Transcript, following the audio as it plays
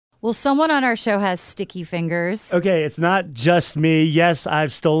Well, someone on our show has sticky fingers. Okay, it's not just me. Yes,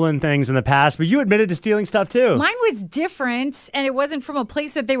 I've stolen things in the past, but you admitted to stealing stuff too. Mine was different, and it wasn't from a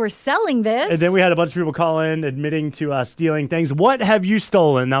place that they were selling this. And then we had a bunch of people call in admitting to stealing things. What have you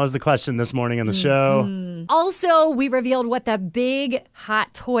stolen? That was the question this morning on the show. Also, we revealed what the big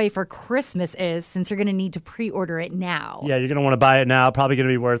hot toy for Christmas is, since you're going to need to pre-order it now. Yeah, you're going to want to buy it now. Probably going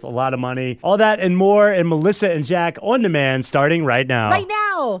to be worth a lot of money. All that and more in Melissa and Jack On Demand starting right now. Right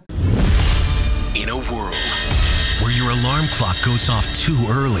now. In a world where your alarm clock goes off too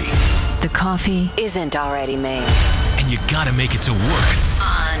early. The coffee isn't already made. And you gotta make it to work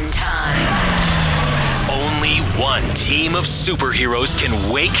On time. Only one team of superheroes can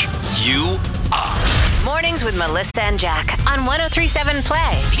wake you up. Mornings with Melissa and Jack on 103.7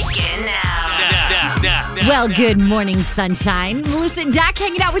 Play. Begin now. Well, good morning, sunshine. Melissa and Jack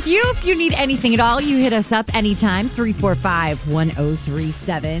hanging out with you. If you need anything at all, you hit us up anytime.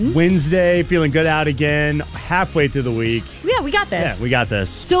 345-1037. Wednesday, feeling good out again. Halfway through the week. Yeah, we got this. Yeah, we got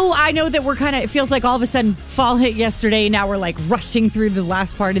this. So I know that it feels like all of a sudden fall hit yesterday. Now we're like rushing through the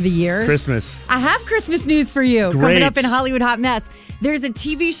last part of the year. Christmas. I have Christmas news for you. Great. Coming up in Hollywood Hot Mess. There's a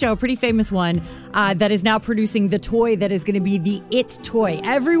TV show, pretty famous one, that is now producing the toy that is going to be the It toy.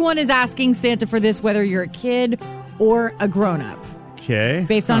 Everyone is asking Santa for this, whether you're a kid or a grown-up. Okay.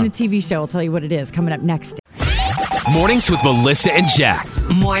 Based on a TV show. I'll tell you what it is coming up next. Mornings with Melissa and Jack.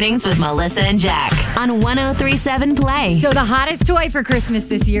 Mornings with Melissa and Jack on 103.7 Play. So the hottest toy for Christmas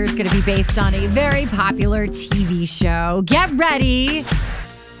this year is going to be based on a very popular TV show. Get ready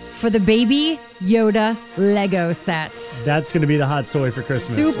for the Baby Yoda Lego set. That's going to be the hot toy for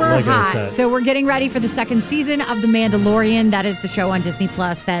Christmas. Super Lego hot. set. So we're getting ready for the second season of The Mandalorian. That is the show on Disney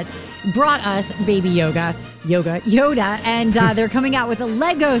Plus that brought us Baby Yoda. And they're coming out with a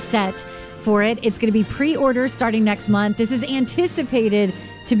Lego set for it. It's going to be pre-order starting next month. This is anticipated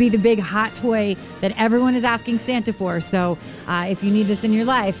to be the big hot toy that everyone is asking Santa for. So if you need this in your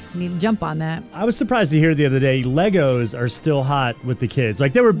life, you need to jump on that. I was surprised to hear the other day Legos are still hot with the kids.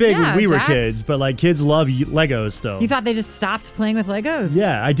 Like they were big when we were kids, but like kids love Legos still. You thought they just stopped playing with Legos?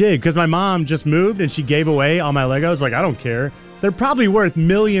 Yeah, I did because my mom just moved and she gave away all my Legos. Like I don't care. They're probably worth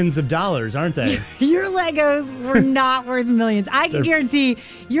millions of dollars, aren't they? Your Legos were not worth millions. I can guarantee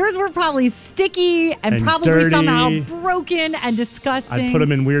yours were probably sticky and probably dirty. somehow broken and disgusting. I put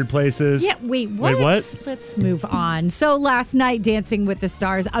them in weird places. Yeah, wait, what? Let's move on. So last night, Dancing with the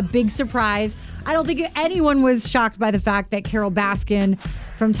Stars, a big surprise. I don't think anyone was shocked by the fact that Carol Baskin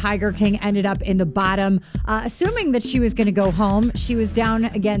from Tiger King ended up in the bottom. Assuming that she was going to go home, she was down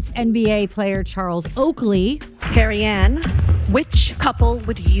against NBA player Charles Oakley. Carrie Ann, which couple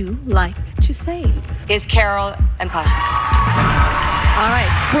would you like to save? Is Carol and Pasha. All right,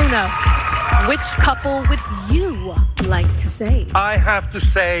 Bruno, which couple would you like to save? I have to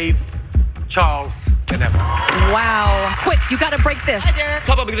save Charles and Emma. Wow. Quick, you got to break this. The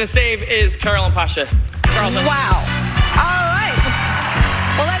couple I'm going to save is Carol and Pasha. Wow. All right.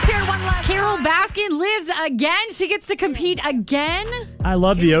 Well, let's hear it one last Carol time. Baskin lives again. She gets to compete again. I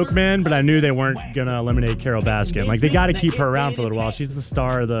love the Oakman, but I knew they weren't going to eliminate Carol Baskin. Like, they got to keep her around for a little while. She's the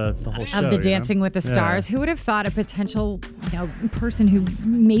star of the whole show. Of the Dancing with the Stars. Who would have thought a potential person who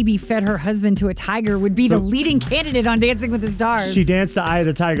maybe fed her husband to a tiger would be the leading candidate on Dancing with the Stars? She danced to Eye of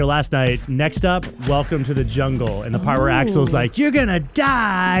the Tiger last night. Next up, Welcome to the Jungle. And the part where Axel's like, you're going to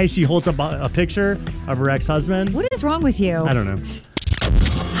die. She holds up a picture of her ex-husband. What is wrong with you? I don't know.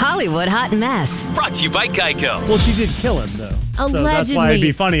 Hollywood Hot Mess. Brought to you by Geico. Well, she did kill him, though. Allegedly. So that's why it'd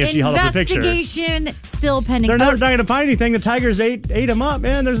be funny if she held up a picture. Investigation still pending. They're not going to find anything. The tigers ate him up,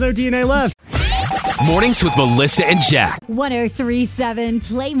 man. There's no DNA left. Mornings with Melissa and Jack. 103.7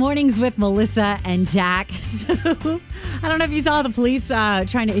 Play Mornings with Melissa and Jack. So, I don't know if you saw the police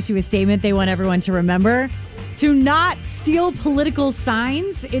trying to issue a statement. They want everyone to remember to not steal political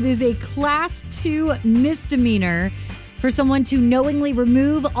signs. It is a Class 2 misdemeanor for someone to knowingly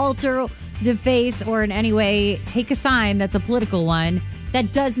remove, alter, deface, or in any way take a sign that's a political one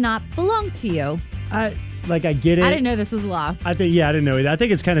that does not belong to you. I get it. I didn't know this was a law. I didn't know either. I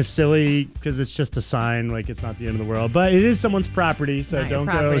think it's kind of silly because it's just a sign. Like, it's not the end of the world. But it is someone's property, so don't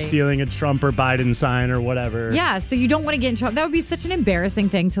go stealing a Trump or Biden sign or whatever. Yeah, so you don't want to get in trouble. That would be such an embarrassing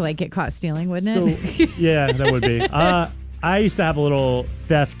thing to, get caught stealing, wouldn't it? So, yeah, that would be. I used to have a little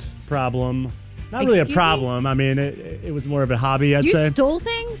theft problem. Not really a problem. I mean, it was more of a hobby, I'd say. You stole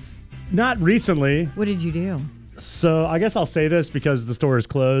things? Not recently. What did you do? So I guess I'll say this because the store is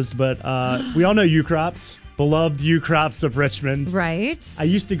closed, but we all know U-Crops, beloved U-Crops of Richmond. Right. I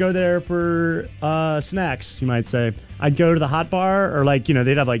used to go there for snacks, you might say. I'd go to the hot bar or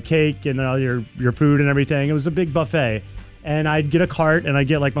they'd have cake and all your food and everything. It was a big buffet. and I'd get a cart, and I'd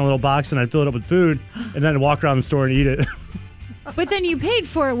get like my little box, and I'd fill it up with food, and then I'd walk around the store and eat it. But then you paid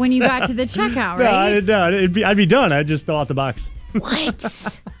for it when you got to the checkout, No, right? I'd be done. I'd just throw out the box.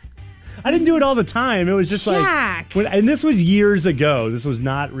 What? I didn't do it all the time. It was just Jack. and this was years ago. This was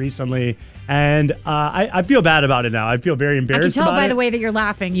not recently. And I feel bad about it now. I feel very I embarrassed can tell about by it. the way that you're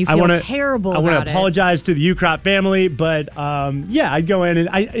laughing. You feel terrible I about it. want to apologize to the U-Crop family, but yeah, I'd go in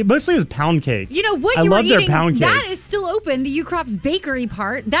and mostly it was pound cake. You know what I you were love eating? their pound cake. That is still open. The U-Crop's bakery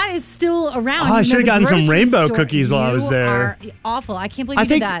part, that is still around. Oh, I should have gotten some grocery rainbow store- cookies while I was there. You are awful. I can't believe you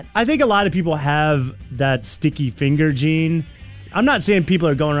did that. I think a lot of people have that sticky finger gene. I'm not saying people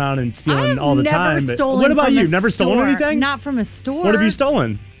are going around and stealing all the time. I've never stolen What about from you? a Never stolen store. anything? Not from a store. What have you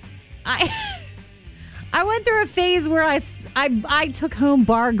stolen? I went through a phase where I took home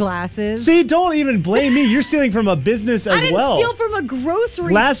bar glasses. See, don't even blame me. You're stealing from a business as I didn't well. steal from a grocery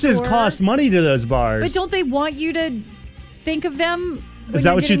Glasses store. cost money to those bars. But don't they want you to think of them when Is that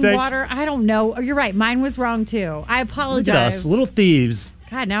you're what you getting think? water? I don't know. Oh, you're right. Mine was wrong too. I apologize. Look at us, little thieves.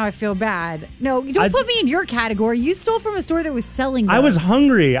 God, now I feel bad. No, don't put me in your category. You stole from a store that was selling those. I was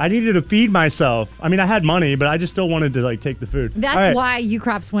hungry. I needed to feed myself. I mean, I had money, but I just still wanted to take the food. That's why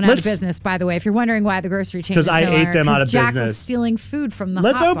U-Crops went out of business, by the way. If you're wondering why the grocery chain is Because I ate them out of Jack business. was stealing food from the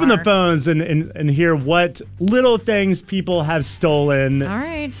Let's hot open bar. the phones and hear what little things people have stolen. All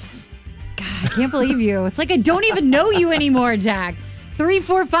right. God, I can't believe you. It's like I don't even know you anymore, Jack.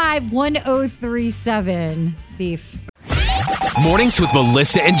 345-1037. Thief. Mornings with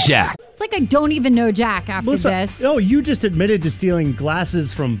Melissa and Jack. It's like I don't even know Jack after Melissa, this. no, you just admitted to stealing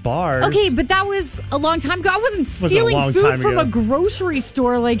glasses from bars. Okay, but that was a long time ago. I wasn't Wasn't a stealing long food time from ago. a grocery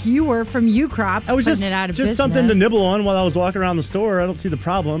store like you were from U-Crops. I was putting it out of just something to nibble on while I was walking around the store. I don't see the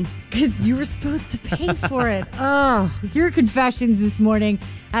problem. Because you were supposed to pay for it. Oh, your confessions this morning.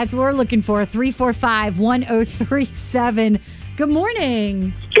 That's what we're looking for. 345-1037. Good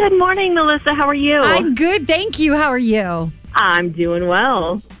morning. Good morning, Melissa. How are you? I'm good, thank you. How are you? I'm doing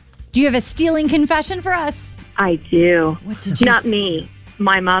well. Do you have a stealing confession for us? I do. What did you Not steal? me,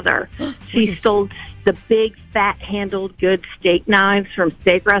 my mother. She stole the big, fat-handled, good steak knives from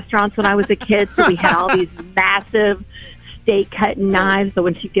steak restaurants when I was a kid. So we had all these massive steak-cutting knives. So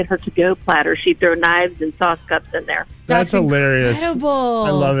when she'd get her to-go platter, she'd throw knives and sauce cups in there. That's hilarious. Incredible. I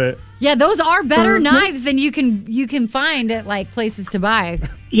love it. Yeah, those are better knives than you can find at like places to buy.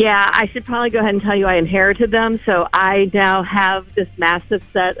 Yeah, I should probably go ahead and tell you I inherited them. So I now have this massive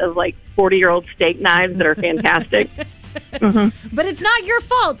set of like 40-year-old steak knives that are fantastic. But it's not your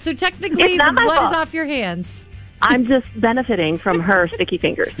fault. So technically, It's not my what is fault. off your hands? I'm just benefiting from her sticky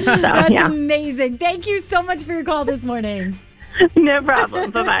fingers. So, That's yeah. amazing. Thank you so much for your call this morning. No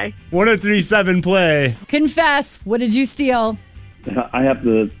problem. Bye-bye. 1037 play. Confess. What did you steal? I have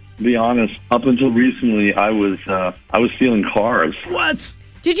to be honest. Up until recently, I was stealing cars. What?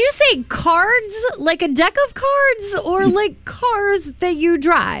 Did you say cards? Like a deck of cards? Or like cars that you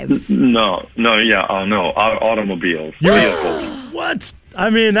drive? No, automobiles. Vehicles. What? I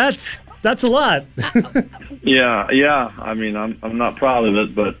mean, that's a lot. Yeah. I mean, I'm not proud of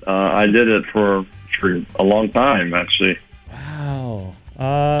it, but I did it for a long time, actually. Wow.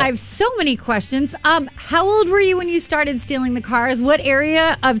 I have so many questions. How old were you when you started stealing the cars? What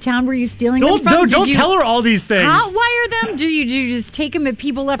area of town were you stealing them from? Don't tell her all these things. Hotwire them? Do you just take them if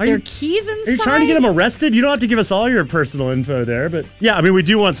people left their keys inside? Are you trying to get them arrested? You don't have to give us all your personal info there, but yeah, I mean, we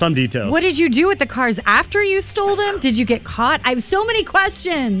do want some details. What did you do with the cars after you stole them? Did you get caught? I have so many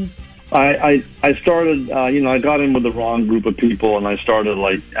questions. I started, I got in with the wrong group of people, and I started,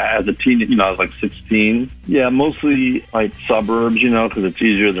 like, as a teen, I was, like, 16. Yeah, mostly, like, suburbs, because it's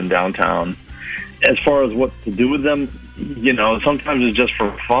easier than downtown. As far as what to do with them, sometimes it's just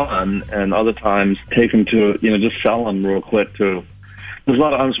for fun, and other times take them to, just sell them real quick to... There's a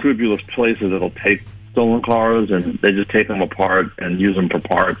lot of unscrupulous places that'll take stolen cars, and they just take them apart and use them for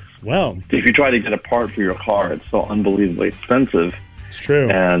parts. Well, if you try to get a part for your car, it's so unbelievably expensive. It's true.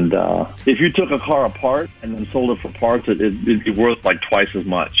 And if you took a car apart and then sold it for parts, it'd be worth like twice as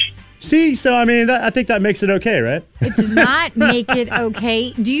much. See, so I mean, I think that makes it okay, right? It does not make it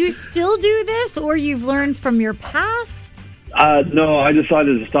okay. Do you still do this, or you've learned from your past? No, I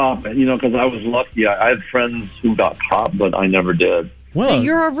decided to stop, because I was lucky. I had friends who got caught, but I never did. Well, So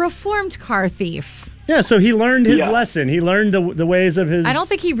you're a reformed car thief. Yeah, so he learned his lesson. He learned the ways of his... I don't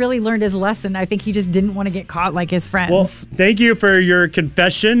think he really learned his lesson. I think he just didn't want to get caught like his friends. Well, thank you for your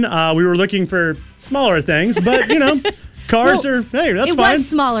confession. We were looking for smaller things, but, cars are... Hey, that's fine. It was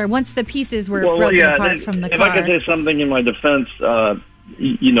smaller once the pieces were broken apart from the car. If I could say something in my defense, the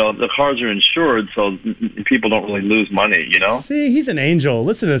cars are insured, so people don't really lose money, See, he's an angel.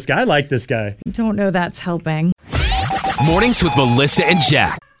 Listen to this guy. I like this guy. Don't know that's helping. Mornings with Melissa and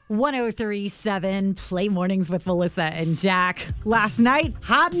Jack. 1037 Play Mornings with Melissa and Jack. Last night,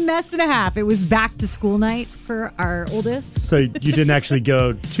 hot mess and a half. It was back to school night for our oldest. So you didn't actually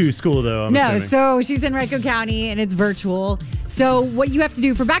go to school, though, I'm assuming. So she's in Redco County and it's virtual. So what you have to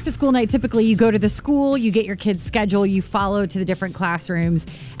do for back to school night, typically you go to the school, you get your kid's schedule, you follow to the different classrooms,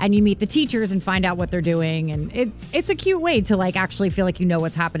 and you meet the teachers and find out what they're doing. And it's a cute way to like actually feel like you know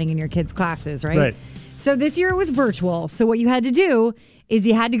what's happening in your kids' classes, right? Right. So this year it was virtual. So what you had to do is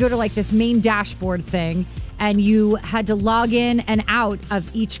you had to go to like this main dashboard thing and you had to log in and out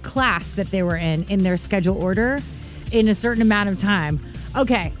of each class that they were in their schedule order in a certain amount of time.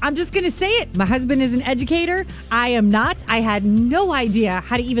 Okay, I'm just going to say it. My husband is an educator. I am not. I had no idea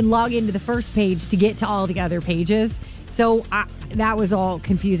how to even log into the first page to get to all the other pages. So that was all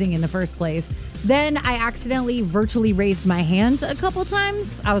confusing in the first place. Then I accidentally virtually raised my hand a couple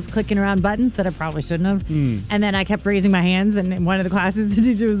times. I was clicking around buttons that I probably shouldn't have. And then I kept raising my hands. And in one of the classes, the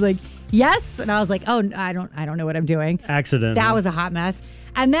teacher was like, yes. And I was like, oh, I don't know what I'm doing. Accident. That was a hot mess.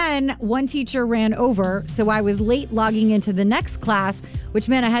 And then one teacher ran over, so I was late logging into the next class, which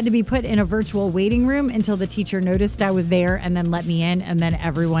meant I had to be put in a virtual waiting room until the teacher noticed I was there and then let me in, and then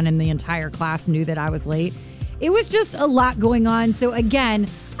everyone in the entire class knew that I was late. It was just a lot going on. So again,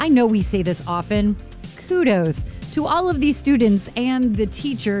 I know we say this often, kudos to all of these students and the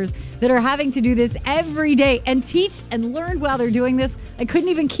teachers that are having to do this every day and teach and learn while they're doing this. I couldn't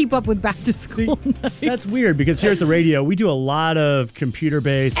even keep up with back to school night. That's weird because here at the radio, we do a lot of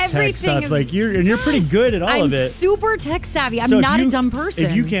computer-based tech stuff. Like you're pretty good at all of it. I'm super tech savvy. I'm not a dumb person.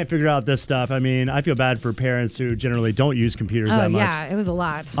 If you can't figure out this stuff, I mean, I feel bad for parents who generally don't use computers that much. Yeah, it was a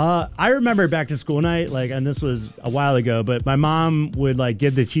lot. I remember back to school night, and this was a while ago, but my mom would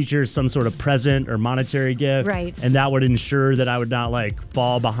give the teachers some sort of present or monetary gift. Right. And that would ensure that I would not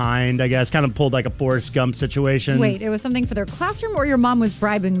fall behind, I guess. Kind of pulled like a Forrest Gump situation. Wait, it was something for their classroom or your mom was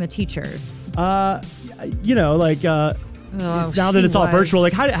bribing the teachers? Now that it's all virtual,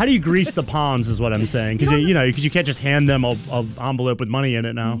 how do you grease the palms is what I'm saying. Because you can't just hand them an envelope with money in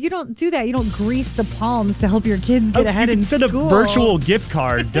it now. You don't do that. You don't grease the palms to help your kids get ahead in school. Instead of virtual gift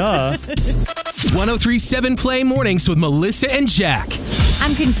card, duh. 1037 Play Mornings with Melissa and Jack.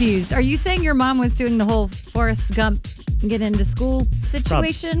 I'm confused. Are you saying your mom was doing the whole Forrest Gump get into school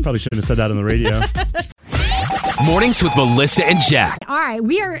situation? Probably shouldn't have said that on the radio. Mornings with Melissa and Jack. All right,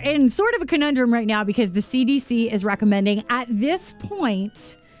 we are in sort of a conundrum right now because the CDC is recommending at this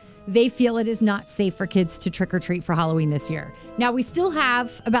point they feel it is not safe for kids to trick or treat for Halloween this year. Now, we still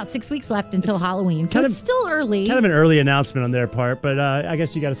have about 6 weeks left until Halloween, so it's still early. Kind of an early announcement on their part, but I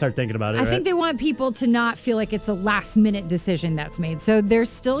guess you got to start thinking about it, I think they want people to not feel like it's a last-minute decision that's made, so they're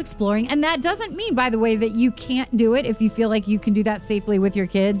still exploring. And that doesn't mean, by the way, that you can't do it if you feel like you can do that safely with your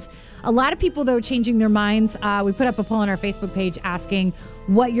kids. A lot of people, though, changing their minds. We put up a poll on our Facebook page asking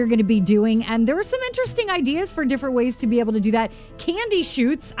what you're going to be doing, and there were some interesting ideas for different ways to be able to do that. Candy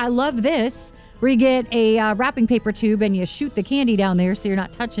shoots, I love this, where you get a wrapping paper tube and you shoot the candy down there so you're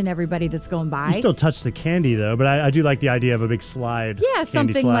not touching everybody that's going by. You still touch the candy, though, but I do like the idea of a big slide. Yeah,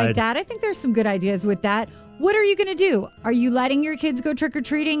 something like that. I think there's some good ideas with that. What are you going to do? Are you letting your kids go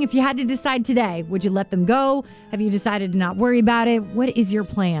trick-or-treating? If you had to decide today, would you let them go? Have you decided to not worry about it? What is your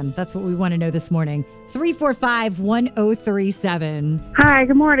plan? That's what we want to know this morning. 345-1037. Hi,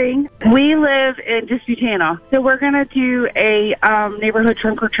 good morning. We live in Disputana, so we're going to do a neighborhood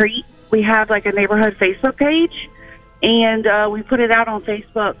trunk-or-treat. We have a neighborhood Facebook page, and we put it out on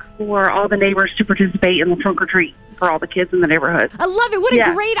Facebook for all the neighbors to participate in the trunk-or-treat for all the kids in the neighborhood. I love it. What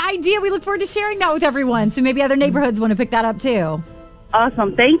a great idea. We look forward to sharing that with everyone. So maybe other neighborhoods want to pick that up too.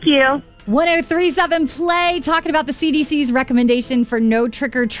 Awesome. Thank you. 1037 Play, talking about the CDC's recommendation for no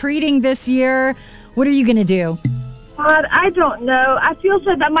trick-or-treating this year. What are you going to do? God, I don't know. I feel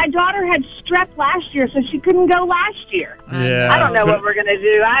so bad. My daughter had strep last year, so she couldn't go last year. Yeah, I don't know what we're going to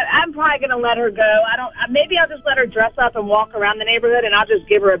do. I'm probably going to let her go. Maybe I'll just let her dress up and walk around the neighborhood, and I'll just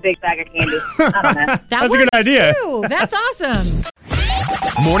give her a big bag of candy. I don't know. That's a good idea. Too. That's awesome.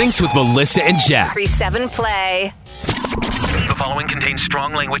 Mornings with Melissa and Jack. 37 Play. The following contains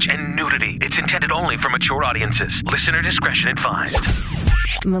strong language and nudity. It's intended only for mature audiences. Listener discretion advised.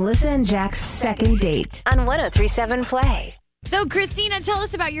 Melissa and Jack's second date on 1037 Play. So, Christina, tell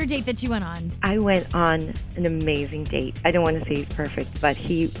us about your date that you went on. I went on an amazing date. I don't want to say he's perfect, but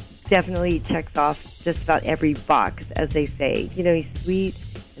he definitely checks off just about every box, as they say. He's sweet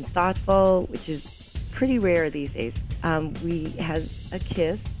and thoughtful, which is pretty rare these days. We had a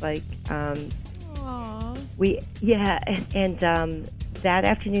kiss, that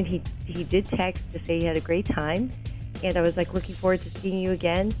afternoon he did text to say he had a great time. and I was like looking forward to seeing you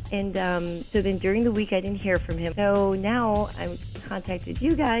again. And so then during the week, I didn't hear from him. So now I contacted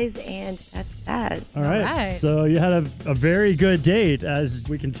you guys, and that's that. All right. So you had a very good date, as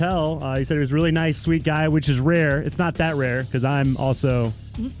we can tell. You said he was a really nice, sweet guy, which is rare. It's not that rare because I'm also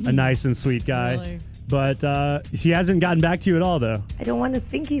a nice and sweet guy. Really? But he hasn't gotten back to you at all, though. I don't want to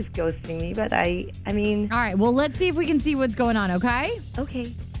think he's ghosting me, but I mean... All right, well, let's see if we can see what's going on, okay?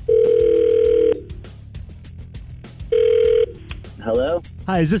 Okay. Hello?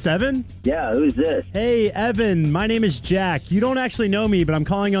 Hi, is this Evan? Yeah, who's this? Hey, Evan, my name is Jack. You don't actually know me, but I'm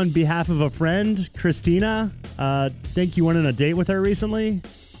calling on behalf of a friend, Christina. Think you went on a date with her recently?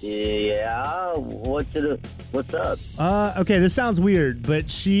 Yeah, what's up? Okay, this sounds weird, but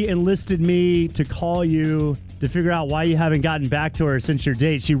she enlisted me to call you to figure out why you haven't gotten back to her since your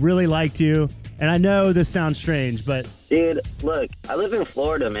date. She really liked you, and I know this sounds strange, but... Dude, look, I live in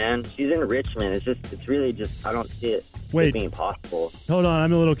Florida, man. She's in Richmond. It's really just, I don't see it being possible. Hold on,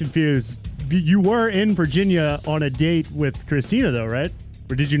 I'm a little confused. You were in Virginia on a date with Christina, though, right?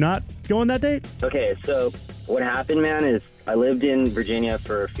 Or did you not go on that date? Okay, so what happened, man, is I lived in Virginia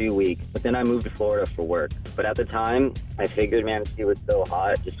for a few weeks, but then I moved to Florida for work. But at the time, I figured, man, she was so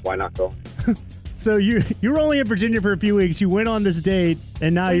hot, just why not go? So you were only in Virginia for a few weeks. You went on this date,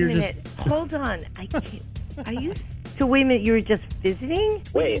 and now you're just... Hold on. I can't... Are you... So wait a minute, you were just visiting?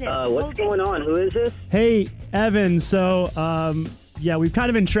 Wait, what's going on? Who is this? Hey, Evan, so, yeah, we've kind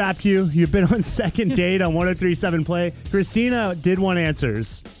of entrapped you. You've been on second date on 103.7 Play. Christina did want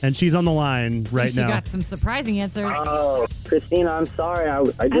answers, and she's on the line right now. She got some surprising answers. Oh, Christina, I'm sorry.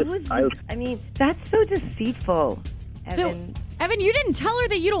 I mean, that's so deceitful, Evan. So, Evan, you didn't tell her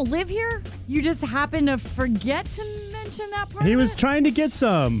that you don't live here? You just happened to forget to mention that part He of was it? trying to get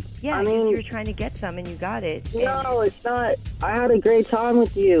some. Yeah, I mean, you were trying to get some, and you got it. No, it's not. I had a great time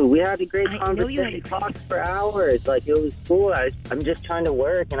with you. We had a great conversation. We talked for hours. Like, it was cool. I'm just trying to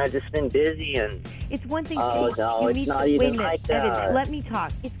work, and I've just been busy. And it's one thing. Oh, no, it's not even like that. Evan, let me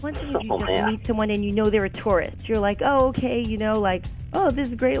talk. It's one thing if you just man. meet someone and you know they're a tourist. You're like, oh, okay, you know, like, oh, this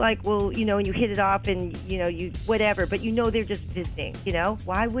is great. Like, well, you know, and you hit it off and, you know, you whatever. But you know they're just visiting, you know?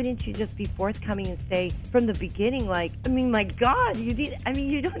 Why wouldn't you just be forthcoming and say from the beginning, like, I mean, my God, you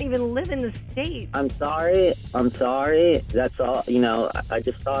don't even live in the States. I'm sorry. That's all. You know, I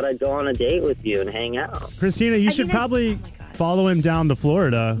just thought I'd go on a date with you and hang out. Christina, you should probably follow him down to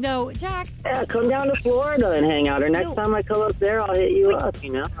Florida. No, Jack. Yeah, come down to Florida and hang out. Or next time I come up there, I'll hit you up,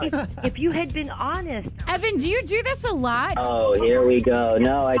 you know? If you had been honest. Evan, do you do this a lot? Oh, here we go.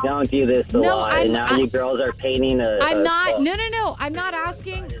 No, I don't do this a lot. And now you girls are painting No, I'm not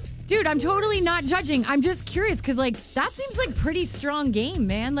asking. Dude, I'm totally not judging. I'm just curious because, like, that seems like pretty strong game,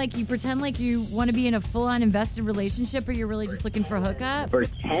 man. Like, you pretend like you want to be in a full-on invested relationship, or you're really just looking for a hookup.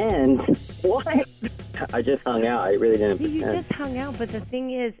 Pretend? What? I just hung out. I really didn't pretend. You just hung out, but the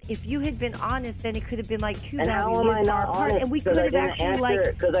thing is, if you had been honest, then it could have been like too bad. And how am I not honest? And we could have actually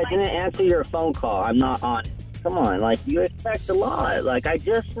because I didn't answer your phone call. I'm not honest. Come on, like, you expect a lot. Like, I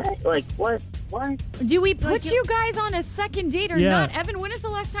just met, like, what? Do we put you guys on a second date or Yeah. not? Evan, when is the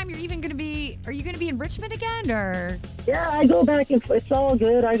last time you're even going to be, are you going to be in Richmond again, or? Yeah, I go back and forth. It's all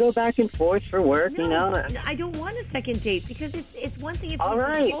good. I go back and forth for work, you know. I don't want a second date because it's one thing if All you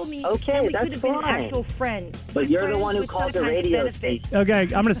right. told me Okay, that we that's could have been fine. actual friends. But you're the one who called the radio station. Okay, I'm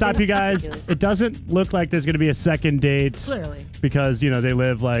going to stop you guys. It doesn't look like there's going to be a second date. Clearly. Because, you know, they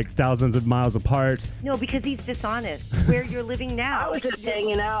live like thousands of miles apart. No, because he's dishonest. Where you're living now. I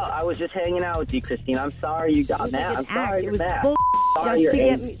was just hanging out with you, Christine. I'm sorry you got mad. I'm sorry you're mad. Sorry you're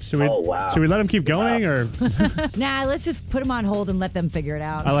angry. Should we let him keep going, or? Nah, let's just put him on hold and let them figure it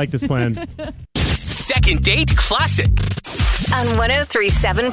out. I like this plan. Second date classic. On 103.7